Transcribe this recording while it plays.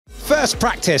First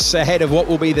practice ahead of what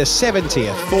will be the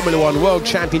 70th Formula One World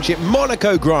Championship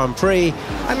Monaco Grand Prix,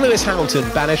 and Lewis Hamilton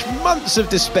banished months of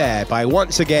despair by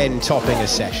once again topping a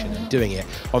session and doing it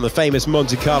on the famous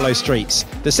Monte Carlo streets.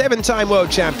 The seven-time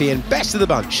world champion, best of the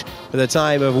bunch, with a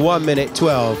time of 1 minute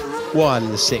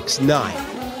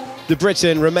 12.169. The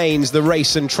Briton remains the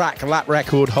race and track lap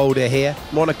record holder here.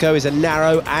 Monaco is a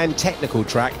narrow and technical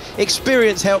track.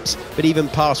 Experience helps, but even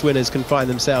past winners can find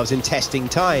themselves in testing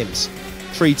times.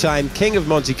 Three-time King of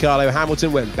Monte Carlo,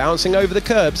 Hamilton went bouncing over the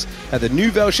curbs at the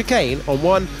Nouvelle chicane on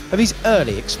one of his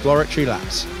early exploratory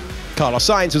laps. Carlos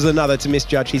Sainz was another to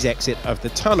misjudge his exit of the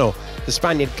tunnel, the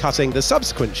Spaniard cutting the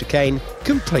subsequent chicane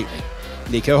completely.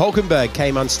 Nico Hülkenberg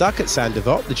came unstuck at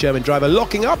Saint-Devote, the German driver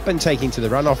locking up and taking to the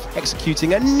runoff,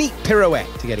 executing a neat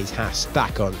pirouette to get his Haas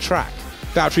back on track.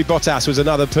 Valtteri Bottas was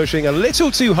another pushing a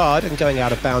little too hard and going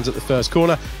out of bounds at the first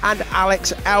corner, and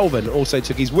Alex Albon also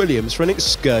took his Williams for an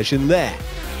excursion there.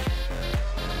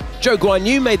 Zhou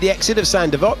Guanyu made the exit of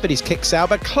Saint-Devote, but his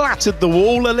kick-sauber clattered the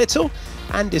wall a little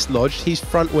and dislodged his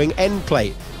front wing end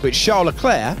plate, which Charles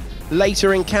Leclerc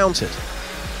later encountered.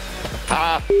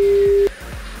 I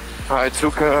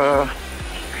took a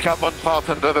carbon part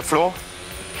under the floor.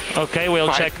 Okay,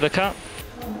 we'll check the car.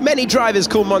 Many drivers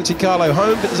call Monte Carlo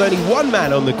home, but there's only one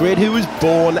man on the grid who was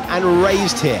born and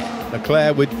raised here.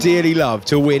 Leclerc would dearly love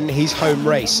to win his home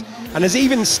race, and has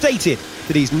even stated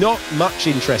that he's not much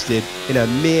interested in a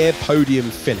mere podium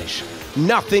finish.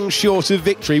 Nothing short of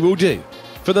victory will do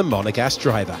for the Monegasque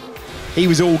driver. He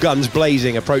was all guns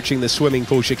blazing approaching the swimming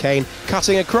pool chicane,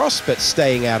 cutting across but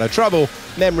staying out of trouble.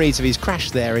 Memories of his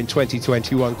crash there in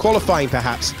 2021 qualifying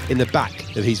perhaps in the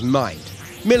back of his mind.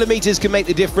 Millimetres can make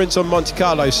the difference on Monte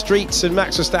Carlo streets, and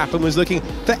Max Verstappen was looking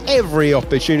for every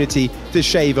opportunity to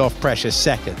shave off precious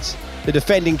seconds. The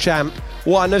defending champ,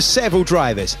 one of several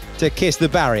drivers to kiss the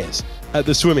barriers at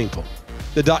the swimming pool.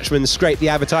 The Dutchman scraped the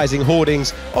advertising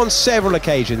hoardings on several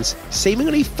occasions,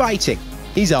 seemingly fighting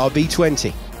his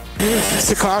RB20.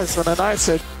 The car is on an ice.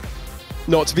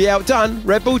 Not to be outdone,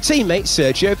 Red Bull teammate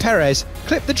Sergio Perez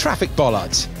clipped the traffic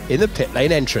bollards in the pit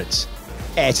lane entrance.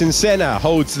 Ayrton Senna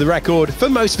holds the record for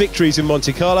most victories in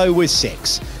Monte Carlo with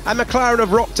 6, and McLaren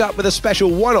have rocked up with a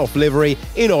special one-off livery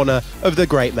in honour of the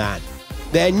great man.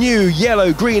 Their new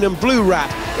yellow, green and blue wrap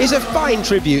is a fine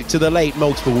tribute to the late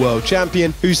multiple world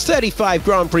champion, whose 35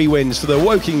 Grand Prix wins for the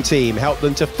Woking team helped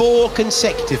them to 4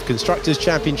 consecutive Constructors'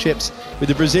 Championships, with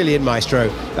the Brazilian maestro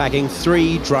bagging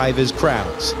 3 drivers'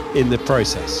 crowns in the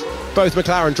process. Both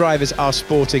McLaren drivers are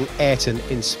sporting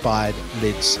Ayrton-inspired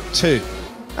lids too.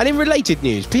 And in related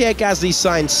news, Pierre Gasly's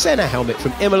signed Senna helmet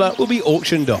from Imola will be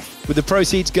auctioned off, with the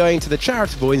proceeds going to the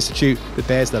charitable institute that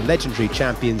bears the legendary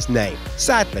champion's name.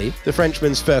 Sadly, the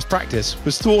Frenchman's first practice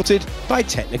was thwarted by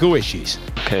technical issues.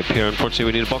 Okay, Pierre, unfortunately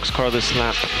we need a box car this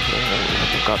lap.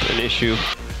 We've got an issue.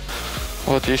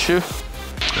 What issue?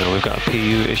 We've got a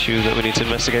PU issue that we need to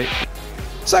investigate.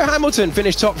 So Hamilton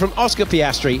finished top from Oscar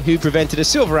Piastri, who prevented a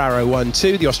Silver Arrow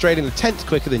 1-2, the Australian a tenth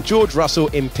quicker than George Russell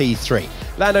in P3.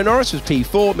 Lando Norris was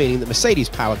P4, meaning that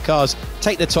Mercedes-powered cars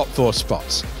take the top 4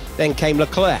 spots. Then came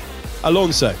Leclerc,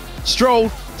 Alonso,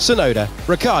 Stroll, Tsunoda,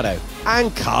 Ricciardo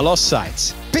and Carlos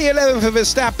Sainz. P11 for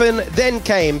Verstappen, then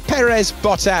came Perez,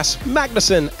 Bottas,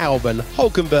 Magnussen, Albon,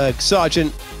 Hülkenberg,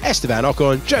 Sargent, Esteban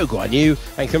Ocon, Zhou Guanyu,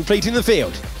 and completing the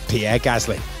field, Pierre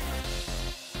Gasly.